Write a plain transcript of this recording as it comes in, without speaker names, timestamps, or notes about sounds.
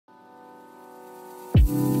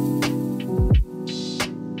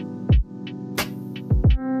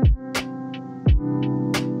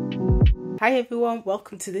Hi everyone,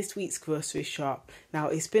 welcome to this week's grocery shop. Now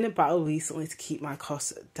it's been a battle recently to keep my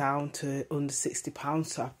costs down to under £60,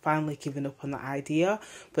 so I've finally given up on that idea,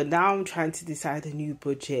 but now I'm trying to decide a new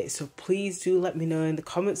budget. So please do let me know in the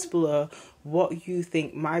comments below what you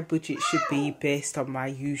think my budget should be based on my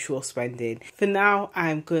usual spending. For now,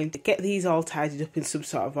 I'm going to get these all tidied up in some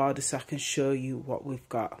sort of order so I can show you what we've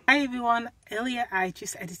got. Hi everyone, earlier I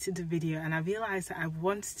just edited the video and I realised that I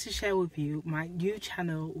wanted to share with you my new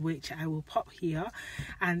channel, which I will pop here,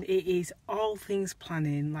 and it is all things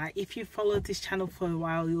planning. Like, if you followed this channel for a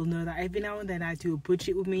while, you'll know that every now and then I do a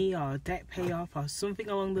budget with me or a debt payoff or something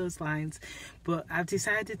along those lines, but I've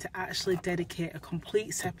decided to actually dedicate a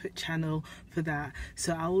complete separate channel for that,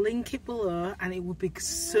 so I'll link it below and it would be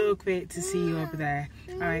so great to see you over there.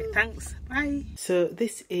 Alright, thanks, bye. So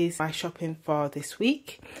this is my shopping for this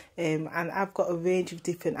week, and I've got a range of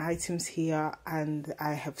different items here, and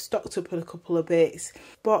I have stocked up on a couple of bits,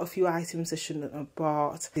 bought a few items I shouldn't have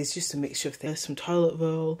bought. There's just a mixture of things, some toilet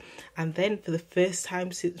roll, and then for the first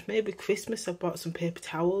time since maybe Christmas I bought some paper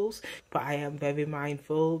towels, but I am very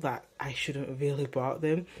mindful that I shouldn't have really bought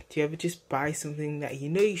them. Do you ever just buy something that you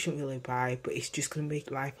know you shouldn't really buy, but it's just going to make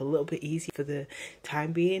life a little bit easier for the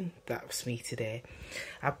time being? That was me today.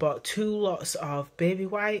 I bought 2 lots of baby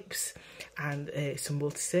wipes and some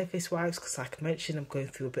multi-surface wipes because, like I mentioned, I'm going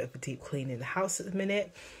through a bit of a deep clean in the house at the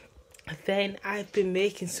minute. And then I've been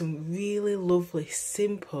making some really lovely,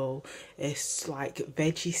 simple, like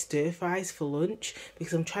veggie stir fries for lunch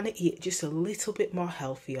because I'm trying to eat just a little bit more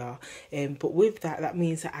healthier. But with that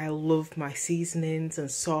means that I love my seasonings and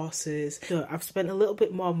sauces. So I've spent a little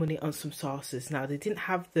bit more money on some sauces. Now, they didn't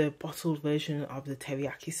have the bottled version of the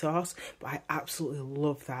teriyaki sauce, but I absolutely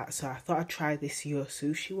love that. So I thought I'd try this Yo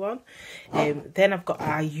Sushi one. Then I've got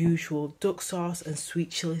our usual duck sauce and sweet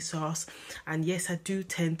chili sauce. And yes, I do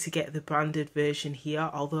tend to get the branded version here,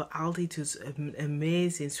 although Aldi does an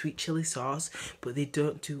amazing sweet chili sauce, but they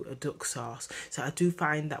don't do a duck sauce. So I do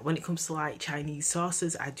find that when it comes to like Chinese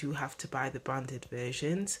sauces, I do have to buy the branded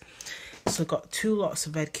versions. So I got 2 lots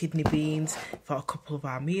of red kidney beans for a couple of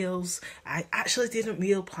our meals. I actually didn't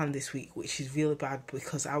meal plan this week, which is really bad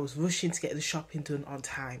because I was rushing to get the shopping done on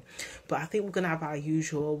time. But I think we're going to have our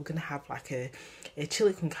usual. We're going to have like a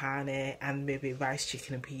chili con carne and maybe rice,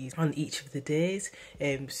 chicken and peas on each of the days.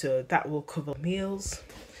 So that will cover meals.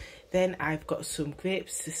 Then I've got some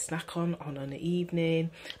grapes to snack on an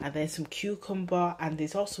evening, and then some cucumber, and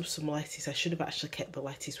there's also some lettuce. I should have actually kept the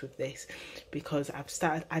lettuce with this because I've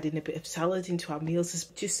started adding a bit of salad into our meals.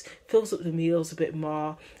 It just fills up the meals a bit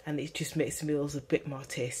more and it just makes the meals a bit more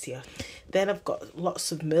tastier. Then I've got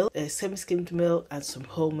lots of milk, semi-skimmed milk and some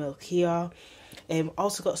whole milk here.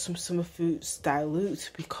 Also got some summer fruits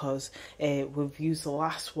dilute because we've used the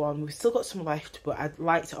last one. We've still got some left, but I'd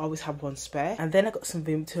like to always have one spare. And then I got some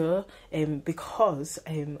Vimto because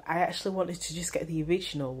I actually wanted to just get the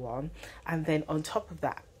original one, and then on top of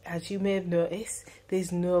that, as you may have noticed,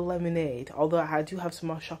 there's no lemonade, although I do have some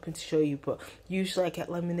more shopping to show you, but usually I get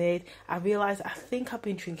lemonade. I realised I think I've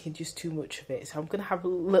been drinking just too much of it, so I'm going to have a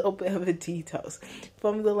little bit of a detox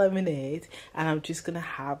from the lemonade, and I'm just going to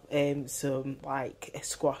have some like a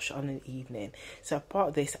squash on an evening. So I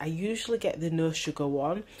bought this. I usually get the no sugar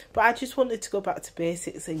one, but I just wanted to go back to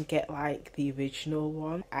basics and get like the original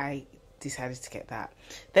one. I decided to get that.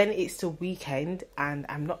 Then it's the weekend and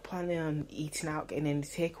I'm not planning on eating out, getting any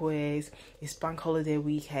takeaways. It's bank holiday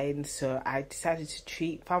weekend, so I decided to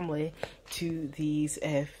treat family to these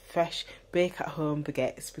fresh bake at home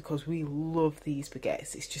baguettes because we love these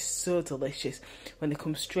baguettes. It's just so delicious when they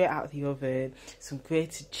come straight out of the oven. Some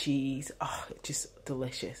grated cheese, oh, just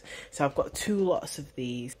delicious. So I've got 2 lots of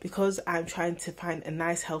these because I'm trying to find a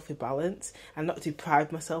nice healthy balance and not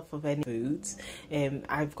deprive myself of any foods.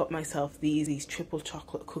 I've got myself these triple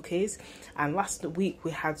chocolate cookies, and last week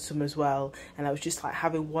we had some as well, and I was just like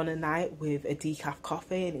having one a night with a decaf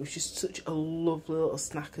coffee, and it was just such a lovely little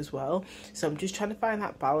snack as well. So I'm just trying to find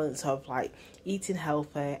that balance of like eating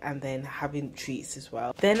healthy and then having treats as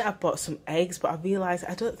well. Then I bought some eggs, but I realised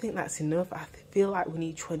I don't think that's enough. I feel like we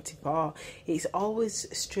need 24. It's always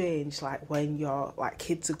strange like when your like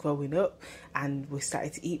kids are growing up and we're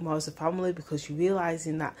starting to eat more as a family, because you're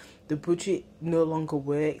realising that the budget no longer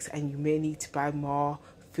works and you may need to buy more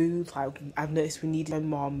food. Like, I've noticed we need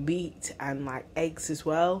more meat and like eggs as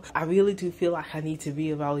well. I really do feel like I need to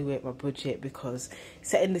reevaluate my budget, because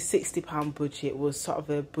setting the £60 budget was sort of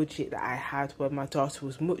a budget that I had when my daughter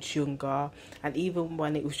was much younger, and even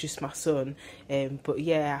when it was just my son. But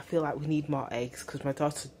yeah, I feel like we need more eggs, because my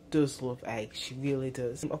daughter does love eggs, she really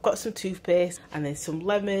does. I've got some toothpaste and then some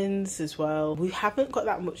lemons as well. We haven't got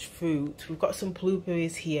that much fruit. We've got some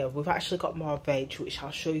blueberries here. We've actually got more veg, which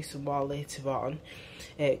I'll show you some more later on.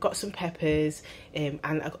 Got some peppers, and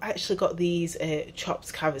I actually got these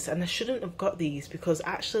chopped carrots, and I shouldn't have got these, because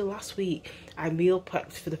actually last week I meal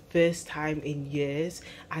prepped for the first time in years,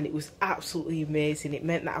 and it was absolutely amazing. It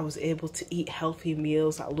meant that I was able to eat healthy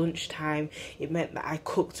meals at lunchtime. It meant that I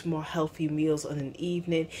cooked more healthy meals on an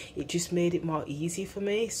evening. It just made it more easy for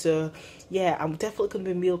me. So yeah, I'm definitely going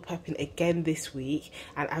to be meal prepping again this week,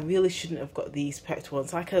 and I really shouldn't have got these prepped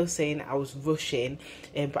ones. Like I was saying, I was rushing,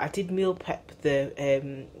 but I did meal prep the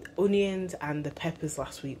onions and the peppers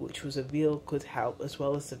last week, which was a real good help, as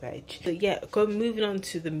well as the veg. But yeah, moving on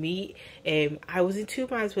to the meat. I was in two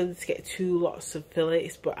minds whether to get 2 lots of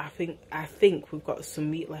fillets, but I think we've got some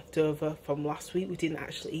meat left over from last week. We didn't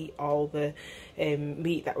actually eat all the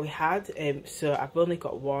meat that we had, so I've only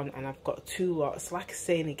got 1, and I've got 2 lots. Like I was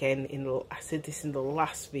saying again, I said this in the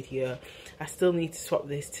last video, I still need to swap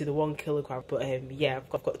this to the 1 kilogram, but yeah, I've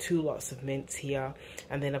got 2 lots of mince here,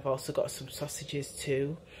 and then I've also got some sausages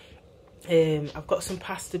too. I've got some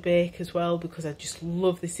pasta bake as well, because I just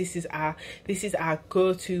love this. This is our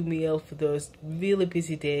go-to meal for those really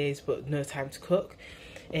busy days but no time to cook.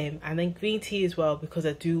 And then green tea as well, because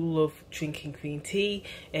I do love drinking green tea,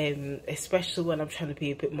 especially when I'm trying to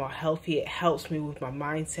be a bit more healthy. It helps me with my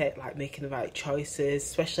mindset, like making the right choices,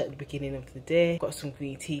 especially at the beginning of the day. I've got some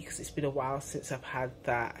green tea because it's been a while since I've had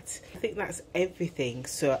that. I think that's everything,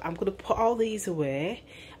 so I'm going to put all these away,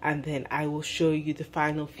 and then I will show you the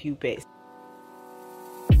final few bits.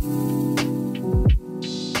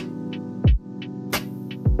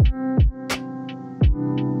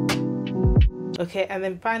 Okay, and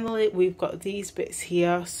then finally we've got these bits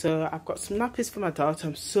here. So I've got some nappies for my daughter.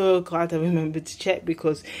 I'm so glad I remembered to check,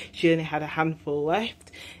 because she only had a handful left.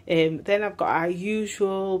 Then I've got our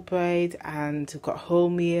usual bread, and I've got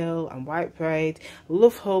wholemeal and white bread. I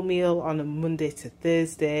love wholemeal on a Monday to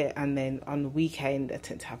Thursday, and then on the weekend I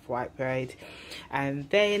tend to have white bread. And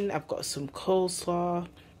then I've got some coleslaw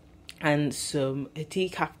and some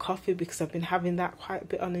decaf coffee, because I've been having that quite a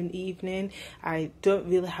bit on an evening. I don't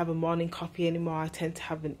really have a morning coffee anymore. I tend to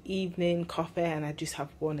have an evening coffee, and I just have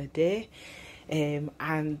 1 a day.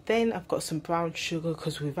 And then I've got some brown sugar,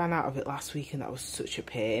 because we ran out of it last week and that was such a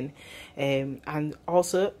pain. And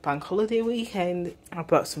also bank holiday weekend, I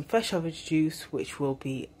brought some fresh orange juice, which will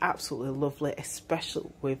be absolutely lovely, especially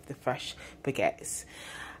with the fresh baguettes.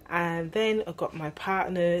 And then I got my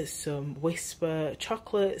partner some Whisper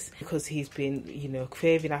chocolates, because he's been, you know,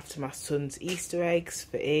 craving after my son's Easter eggs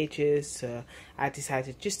for ages. So I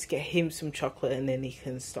decided just to get him some chocolate, and then he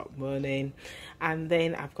can stop moaning. And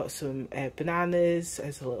then I've got some bananas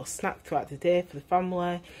as a little snack throughout the day for the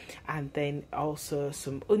family. And then also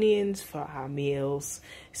some onions for our meals,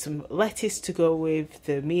 some lettuce to go with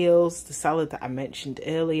the meals, the salad that I mentioned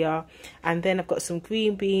earlier. And then I've got some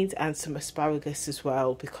green beans and some asparagus as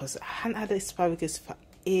well, because I hadn't had asparagus for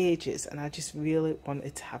ages and I just really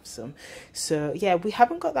wanted to have some. So yeah, we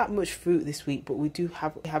haven't got that much fruit this week, but we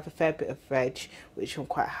have a fair bit of veg, which I'm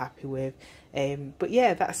quite happy with. But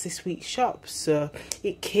yeah, that's this week's shop. So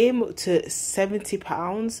it came up to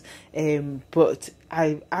 £70, but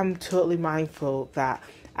I'm totally mindful that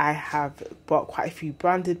I have bought quite a few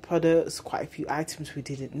branded products, quite a few items we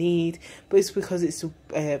didn't need, but it's because it's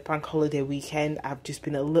a bank holiday weekend. I've just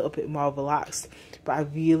been a little bit more relaxed, but I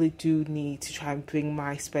really do need to try and bring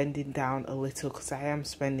my spending down a little, because I am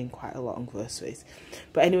spending quite a lot on groceries.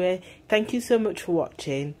 But anyway, thank you so much for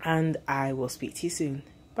watching, and I will speak to you soon.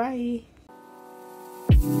 Bye.